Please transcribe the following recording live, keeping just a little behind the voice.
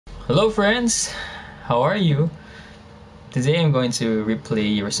Hello friends, how are you? Today I'm going to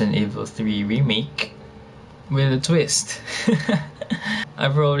replay Resident Evil 3 Remake with a twist.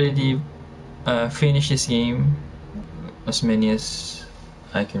 I've already finished this game, as many as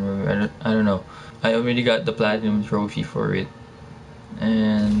I can remember. I don't know. I already got the platinum trophy for it,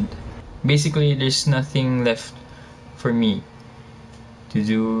 and basically there's nothing left for me to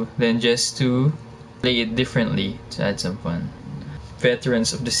do than just to play it differently to add some fun.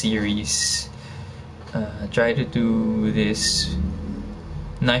 Veterans of the series try to do this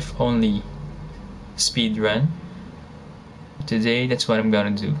knife only speed run. Today that's what I'm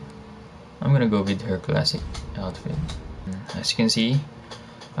gonna do. I'm gonna go with her classic outfit. As you can see,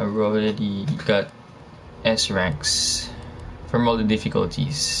 I've already got S ranks from all the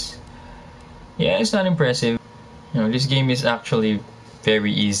difficulties. Yeah, it's not impressive. You know, this game is actually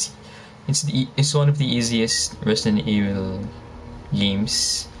very easy. It's one of the easiest Resident Evil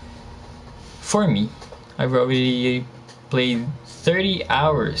games for me. I've already played 30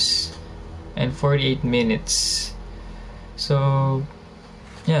 hours and 48 minutes. So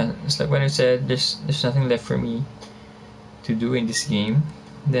yeah, it's like what I said, there's nothing left for me to do in this game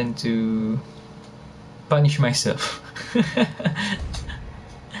than to punish myself.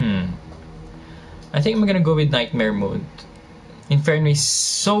 I think I'm gonna go with nightmare mode. Inferno is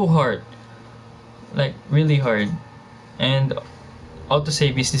so hard, like really hard, and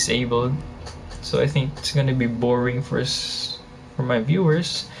autosave is disabled, so I think it's gonna be boring for my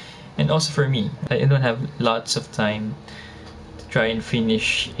viewers and also for me. I don't have lots of time to try and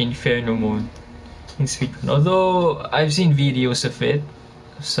finish Inferno mode in speedrun. Although I've seen videos of it,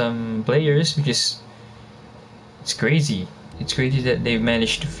 some players, which is it's crazy. It's crazy that they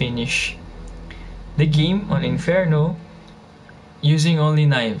managed to finish the game on Inferno using only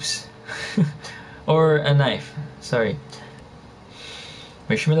knives or a knife. Sorry.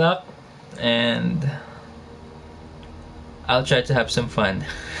 Wish me luck, and I'll try to have some fun.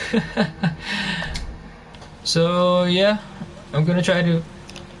 So yeah, I'm gonna try to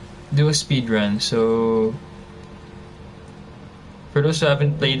do a speed run. So for those who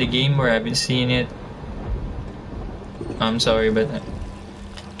haven't played the game or haven't seen it, I'm sorry, but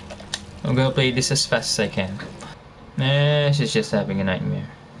I'm gonna play this as fast as I can. She's just having a nightmare.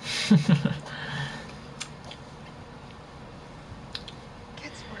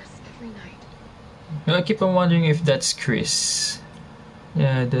 I keep on wondering if that's Chris.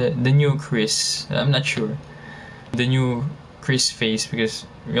 Yeah, the new Chris. I'm not sure. The new Chris face, because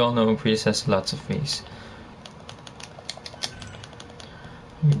we all know Chris has lots of face.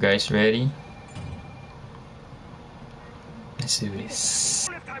 You guys ready? Let's do this.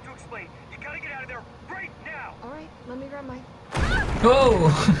 I don't have time to explain. You gotta get out of there right now. All right, let me grab my. Oh!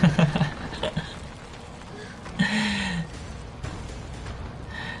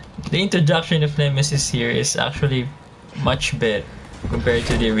 The introduction of Nemesis here is actually much better compared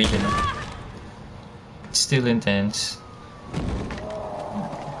to the original. It's still intense.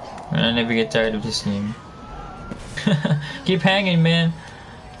 I never get tired of this game. Keep hanging, man.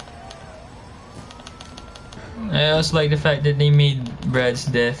 I also like the fact that they made Brad's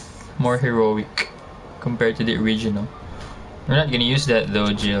death more heroic compared to the original. We're not gonna use that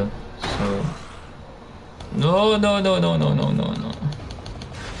though, Jill. So no.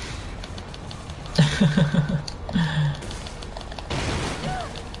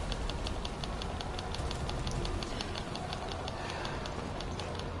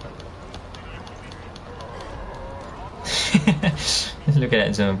 Look at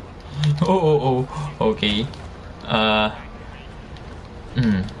that zombie. Oh, okay.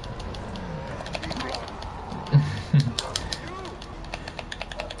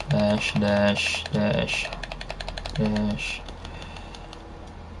 Dash.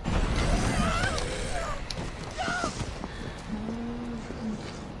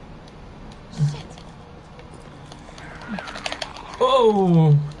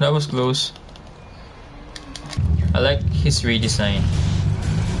 Oh, that was close. I like his redesign,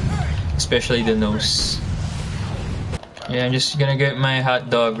 especially the nose. Yeah, I'm just gonna get my hot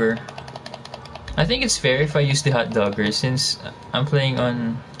dogger. I think it's fair if I use the hot dogger since I'm playing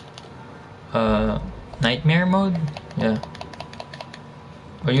on nightmare mode. Yeah.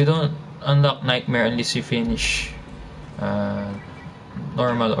 But you don't unlock nightmare unless you finish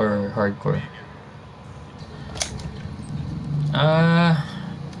normal or hardcore. I'm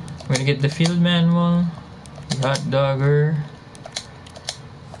gonna get the field manual, the hot dogger.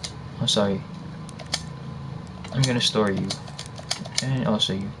 Oh, sorry. I'm gonna store you, and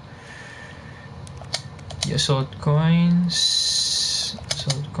also you. The assault coin,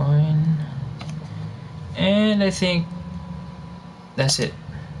 and I think that's it.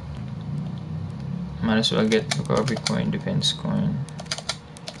 Might as well get recovery coin, defense coin.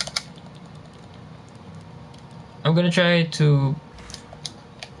 I'm gonna try to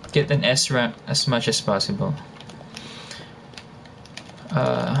get an S rank as much as possible.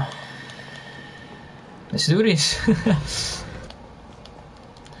 Let's do this.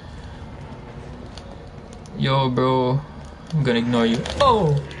 Yo, bro. I'm gonna ignore you.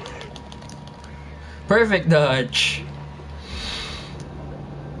 Oh! Perfect dodge.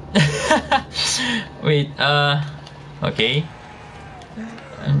 Wait, okay.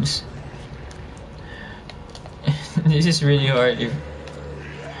 I'm just... This is really hard if...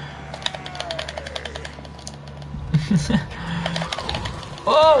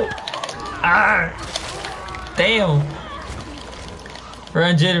 Oh! Ah! Damn!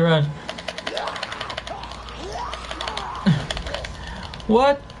 Run, Jid, run.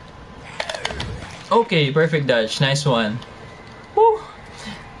 What? Okay, perfect dodge. Nice one. Woo!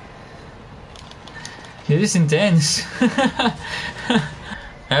 This is intense. I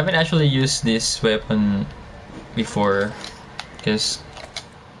haven't actually used this weapon before because,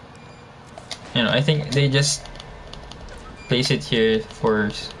 you know, I think they just place it here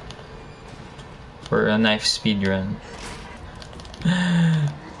for a knife speed run.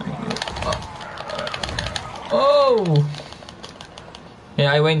 Oh!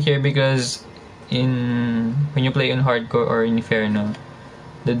 Yeah, I went here because when you play on hardcore or in Inferno,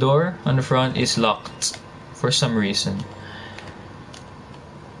 the door on the front is locked for some reason.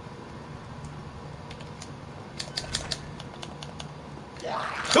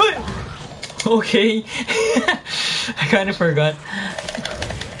 Okay. I kind of forgot.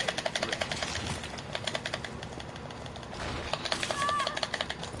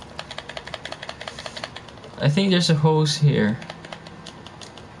 I think there's a hose here.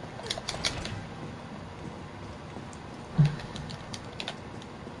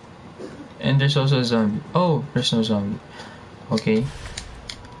 And there's also a zombie. Oh, there's no zombie. Okay.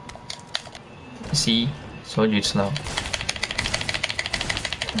 See? Told you it's loud.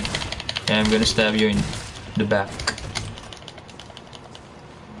 Yeah, I'm gonna stab you in the back.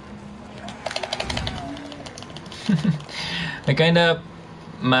 I kinda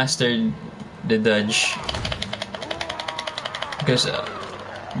mastered the dodge because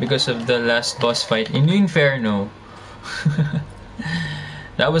of the last boss fight in Inferno.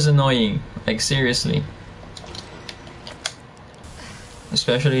 That was annoying, like seriously.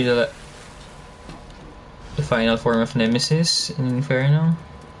 Especially the final form of Nemesis in Inferno.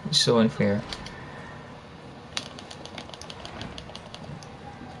 It's so unfair.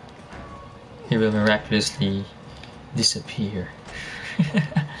 He will miraculously disappear.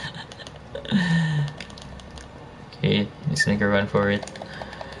 Okay, let's make a run for it.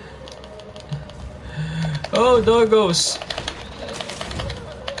 Oh, doggos!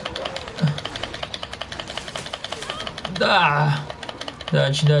 Ah!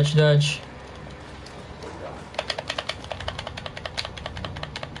 Dodge, dodge, dodge.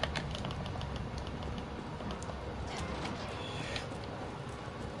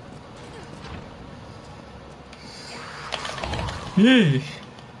 Yay!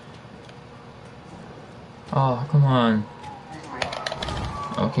 Oh, come on.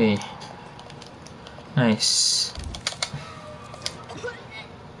 Okay. Nice.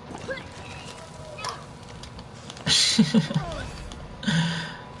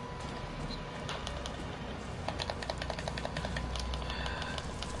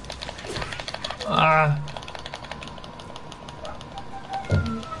 Ah.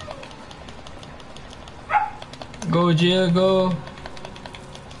 Go, Jill, go.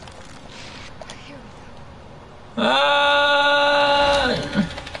 Ah.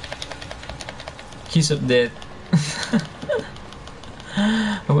 Kiss of death.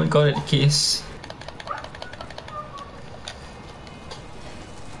 I wouldn't call it a kiss.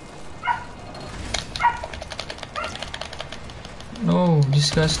 No,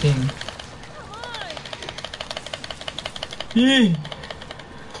 disgusting. Yay!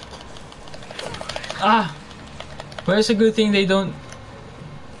 Ah! Well, it's a good thing they don't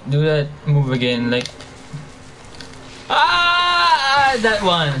do that move again. Like, ah, that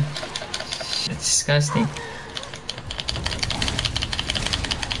one. That's disgusting.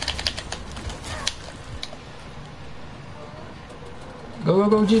 Go, go,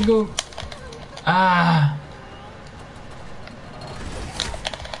 go, Jid, go. Ah.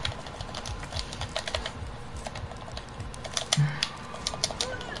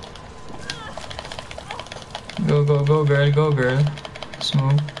 Go, go, go, girl, go, girl.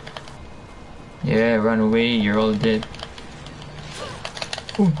 Smooth. Yeah, run away, you're all dead.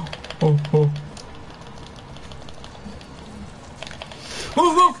 Oh, oh, oh.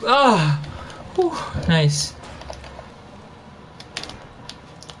 Move, move! Ah! Whew, nice.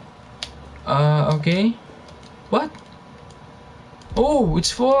 Okay. What? Oh, it's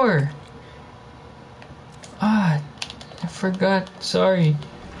 4. Ah, I forgot. Sorry.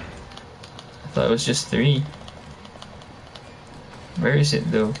 I thought it was just 3. Where is it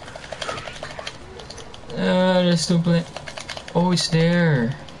though? There's 2 play. Oh, it's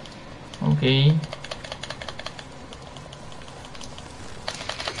there. Okay.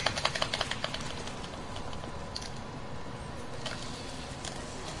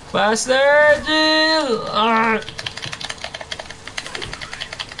 Faster, Jill! Ah.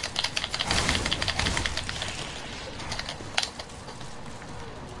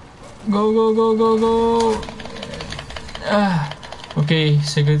 Go, go, go, go, go! Ah. Okay,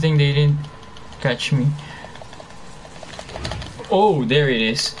 it's a good thing they didn't catch me. Oh, there it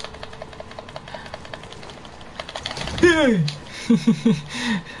is.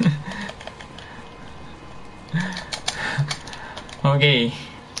 Okay.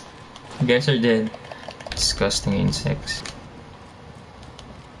 You guys are dead. Disgusting insects.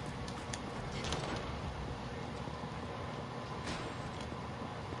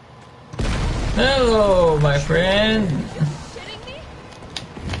 Hello, my friend.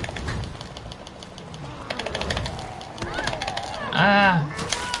 Ah!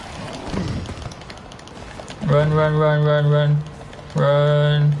 Run, run, run, run, run.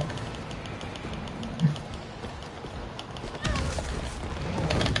 Run.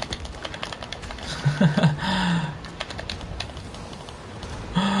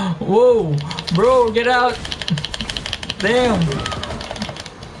 Whoa! Bro, get out! Damn!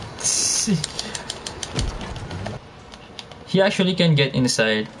 He actually can get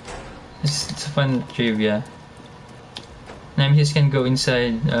inside. It's a fun trivia. Nemesis can go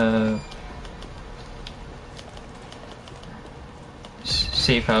inside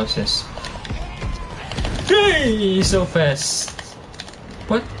safe houses. Hey, he's so fast.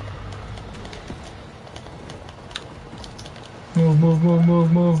 What? Move, move, move,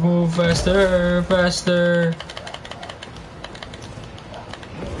 move, move, move, faster, faster.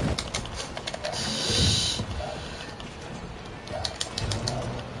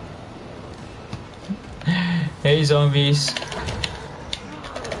 Hey, zombies.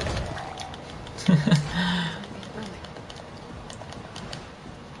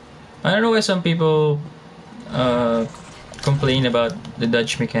 I don't know why some people complain about the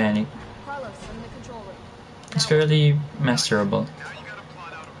dodge mechanic. It's fairly masterable.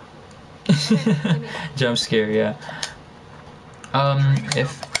 Jump scare, yeah.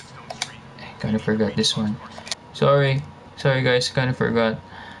 If I kind of forgot this one. Sorry guys, kind of forgot.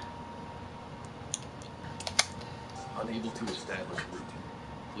 Unable to establish route.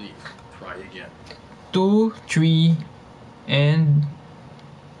 Please try again. 2, 3, and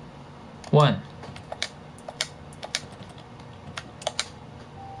 1.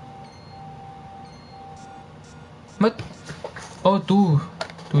 What? Oh, 2.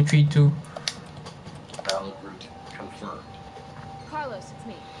 2, 3, 2. Valid route confirmed. Carlos, it's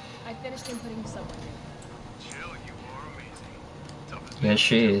me. I finished inputting someone new. Jill, you are amazing. Tough as Yes,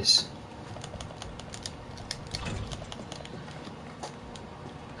 she is.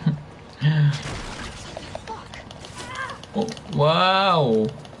 Oh, wow.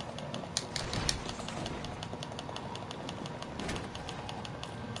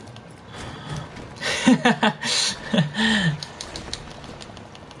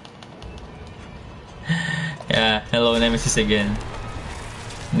 Yeah, hello Nemesis again.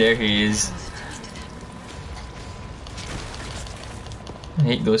 There he is. I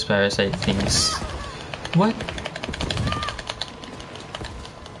hate those parasite things. What?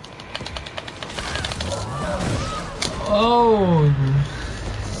 Oh!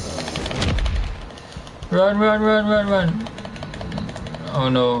 Run, run, run, run, run! Oh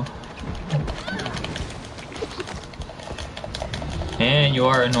no. And you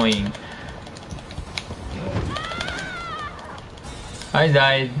are annoying. I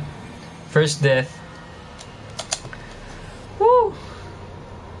died. First death. Woo!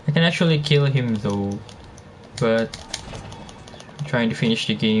 I can actually kill him though, but I'm trying to finish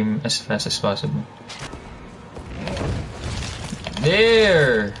the game as fast as possible.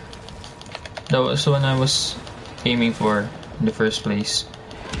 There! That was the one I was aiming for in the first place.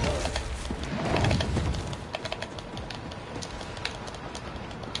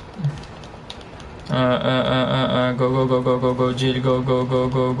 Go, go, go, go, go, go, Jill, go, go, go,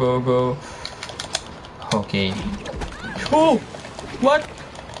 go, go, go. Okay. Oh! What?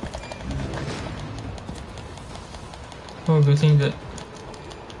 Oh, good thing that...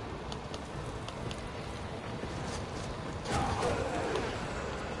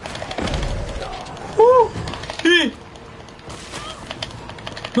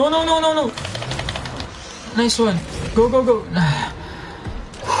 No, no, no, no, no. Nice one. Go, go, go.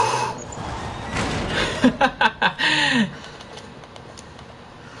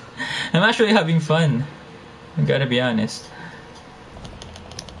 I'm actually having fun. I gotta be honest.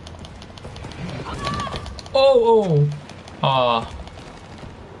 Oh, oh. Aw.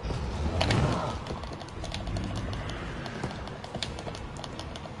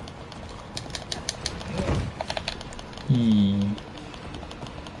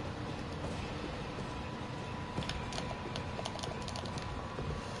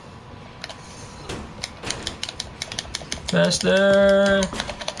 Faster!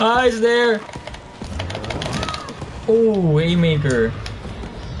 Ah, it's there! Oh, haymaker.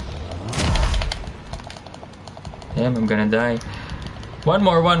 Damn, I'm gonna die. One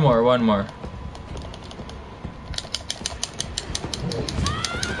more, one more, one more.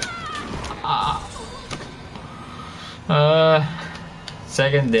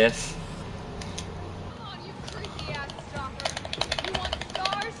 Second death. Come on, you freaky ass stalker. You want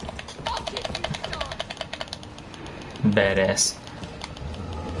stars? I'll give you stars. Badass.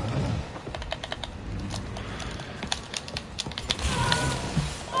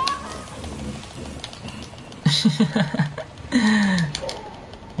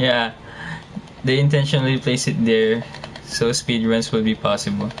 Yeah, they intentionally place it there so speedruns will be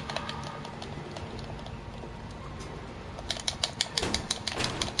possible.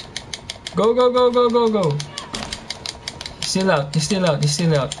 Go, go, go, go, go, go. He's still out, he's still out, he's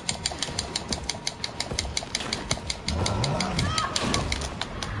still out.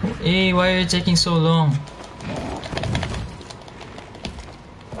 Hey, why are you taking so long?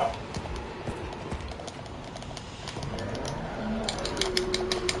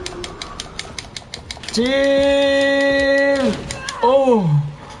 Chill! Oh!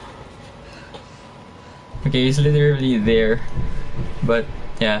 Okay, he's literally there. But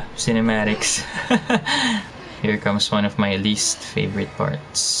yeah, cinematics. Here comes one of my least favorite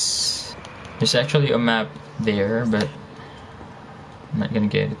parts. There's actually a map there, but I'm not gonna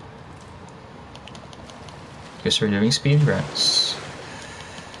get it. Because we're doing speed runs.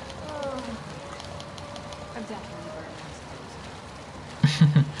 I'm definitely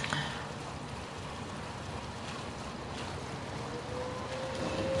burning.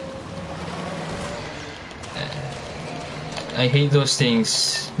 I hate those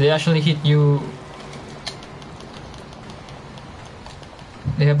things. They actually hit you.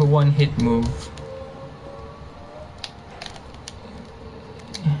 They have a one-hit move.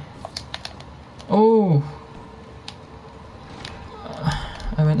 Oh!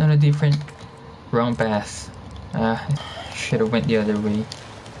 I went on a different wrong path. Should have went the other way.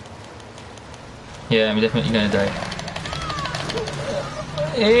 Yeah, I'm definitely gonna die.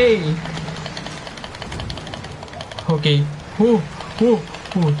 Hey! Okay. Whoo! Whoo!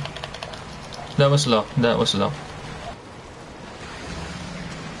 Whoo! That was luck. That was luck.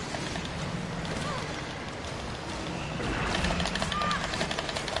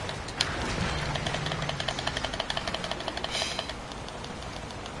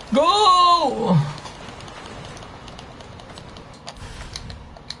 Go!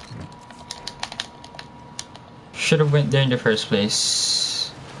 Should have went there in the first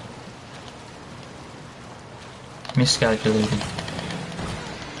place. Miscalculated.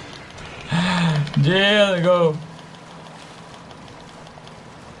 There go.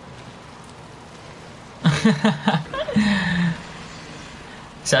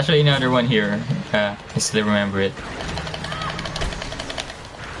 It's actually another one here. I still remember it.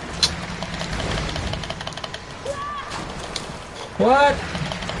 What?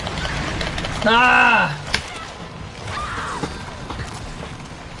 Ah!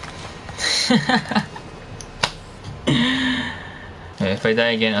 If I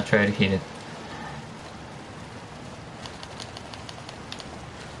die again, I'll try to hit it.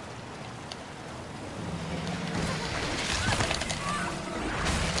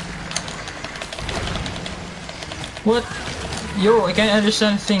 What? Yo, I can't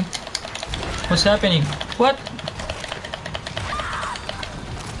understand a thing. What's happening? What?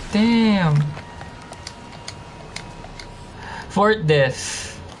 Damn. Fourth death.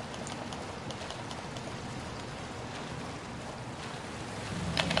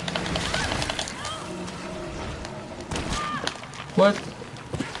 What?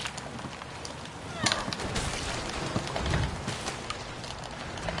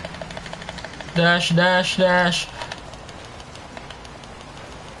 Dash, dash, dash.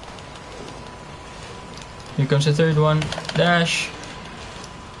 Here comes the third one. Dash.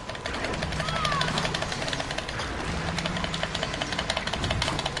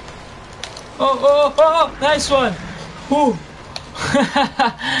 Oh, oh, oh, nice one. Whew.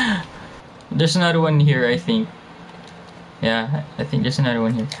 There's another one here, I think. Yeah, I think there's another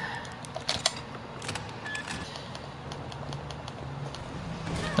one here.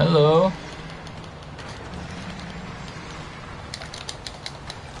 Hello.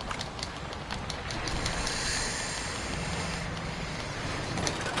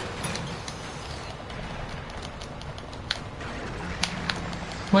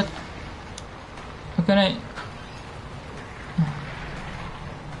 What? How can I?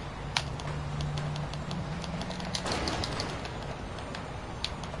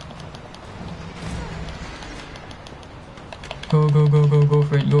 Go, go, go, go, go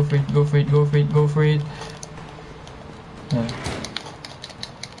for it, go for it, go for it, go for it, go for it. Yeah.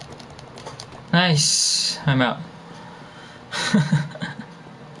 Nice. I'm out.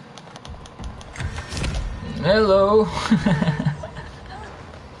 Hello.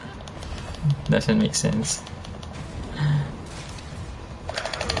 Doesn't make sense.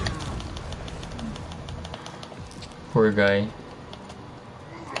 Poor guy.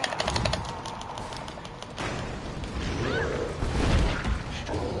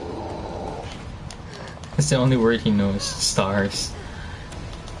 That's the only word he knows. Stars.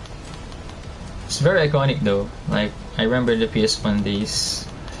 It's very iconic though. Like, I remember the PS1 days.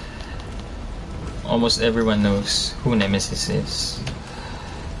 Almost everyone knows who Nemesis is.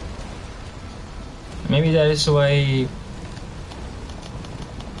 Maybe that is why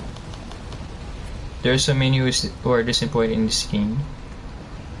there are so many who are disappointed in this game.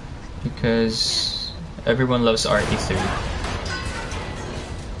 Because everyone loves RE3.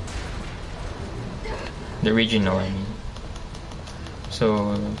 The original, I mean.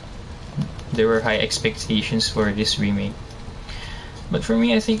 So there were high expectations for this remake. But for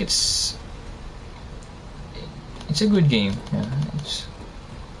me, I think it's a good game. Yeah,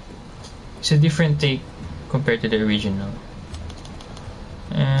 it's a different take compared to the original,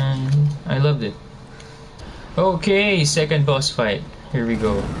 and I loved it. Okay, second boss fight. Here we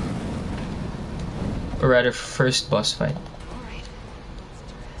go. Or rather, first boss fight.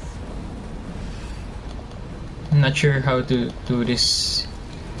 I'm not sure how to do this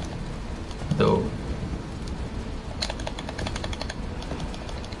though.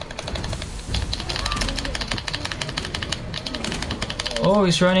 Oh,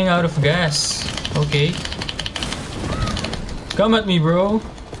 he's running out of gas. Okay. Come at me, bro.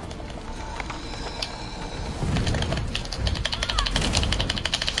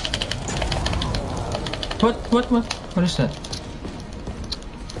 What is that?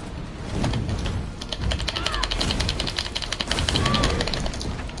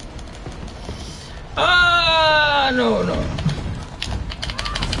 Ah, no.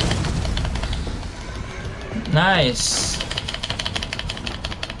 Nice.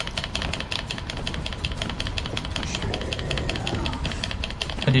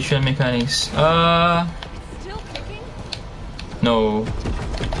 Additional mechanics. Still kicking? No.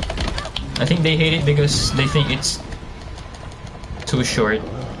 I think they hate it because they think it's too short.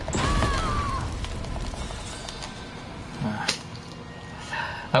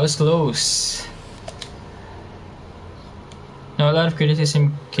 I was close. Now, a lot of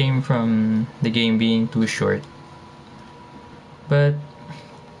criticism came from the game being too short. But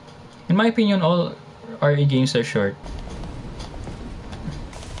in my opinion, all RE games are short.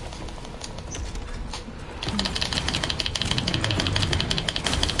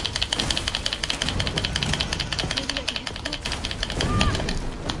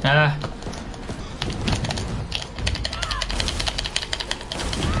 Ah.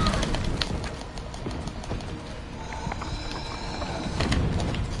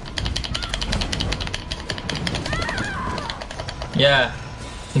 Yeah,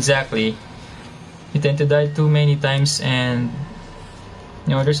 exactly. You tend to die too many times and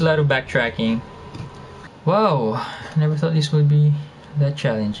there's a lot of backtracking. Wow, I never thought this would be that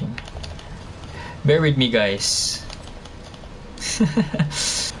challenging. Bear with me, guys.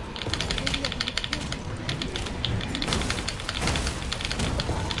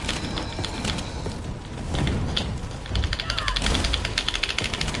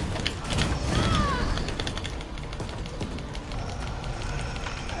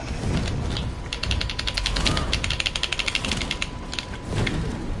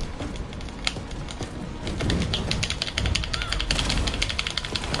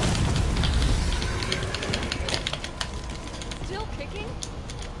 Still kicking?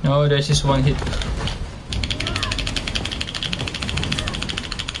 No, there's just one hit.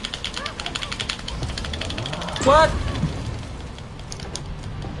 What?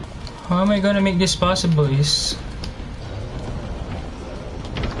 How am I gonna make this possible? Is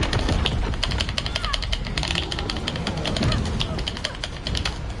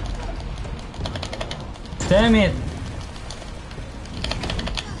Damn it!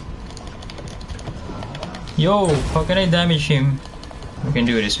 Yo, how can I damage him? We can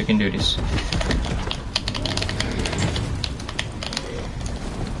do this, we can do this.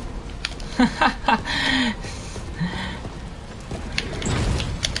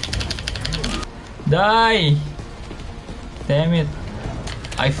 Die! Damn it.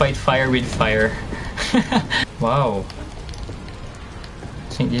 I fight fire with fire. Wow.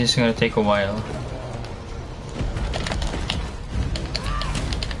 I think this is gonna take a while.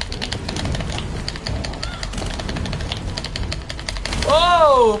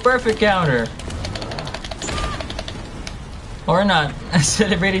 Oh! Perfect counter! Or not. I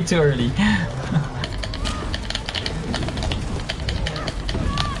celebrated too early.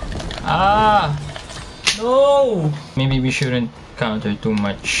 Ah! No! Maybe we shouldn't counter too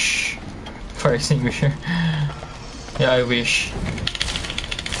much. Fire extinguisher. Yeah, I wish.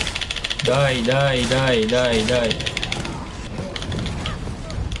 Die, die, die, die, die.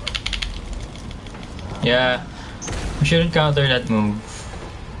 Yeah. We shouldn't counter that move.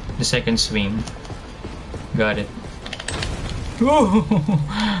 The second swing. Got it. Whoa!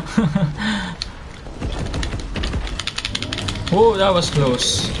 Whoa, that was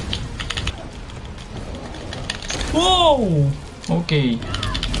close. Whoa! Okay.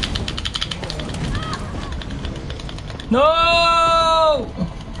 No!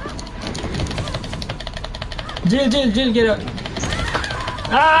 Jill, get out.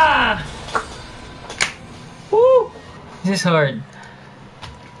 Ah! Woo! This is hard.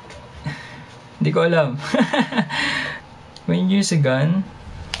 Hindi ko alam. When you use a gun,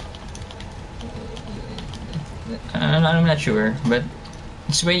 I'm not sure, but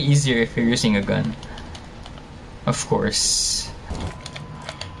it's way easier if you're using a gun. Of course.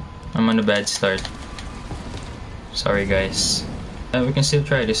 I'm on a bad start. Sorry, guys. We can still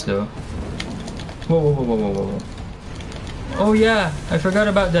try this though. Whoa, whoa, whoa, whoa, whoa, whoa. Oh yeah, I forgot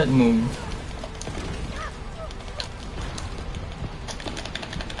about that move.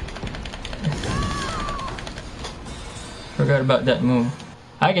 Forgot about that move.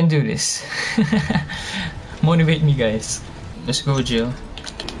 I can do this. Motivate me, guys. Let's go, Jill.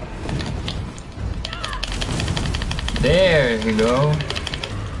 There we go.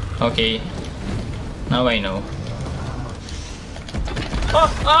 Okay. Now I know.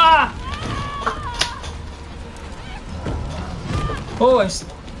 Oh! Ah! Oh,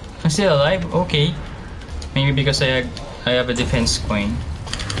 I'm still alive? Okay. Maybe because I have a defense coin.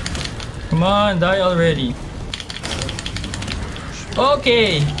 Come on, die already.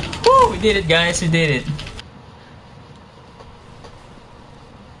 Okay! Woo! We did it, guys. We did it.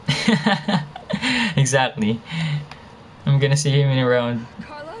 Exactly. I'm gonna see him in around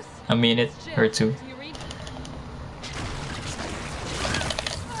Carlos? a minute Jill, or two. do you read?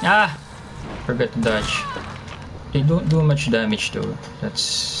 Ah! Forgot to dodge. They don't do much damage though.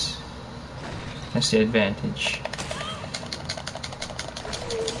 That's the advantage.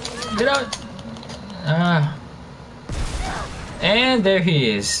 Get out! Ah! And there he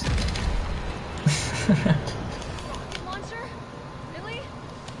is. Monster? Really?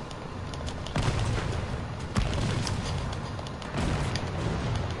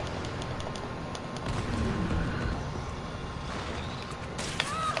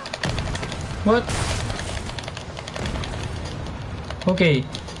 What? Okay.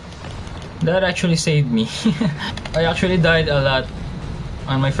 That actually saved me. I actually died a lot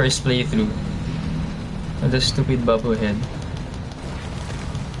on my first playthrough. With the stupid bubble head.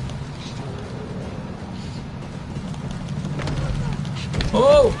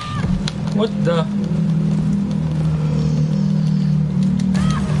 Oh! What the?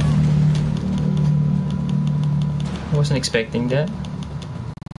 I wasn't expecting that.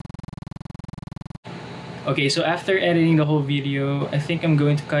 Okay, so after editing the whole video, I think I'm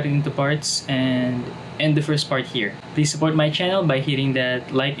going to cut it into parts and end the first part here. Please support my channel by hitting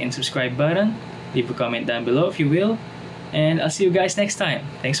that like and subscribe button. Leave a comment down below if you will. And I'll see you guys next time.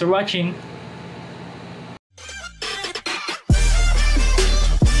 Thanks for watching.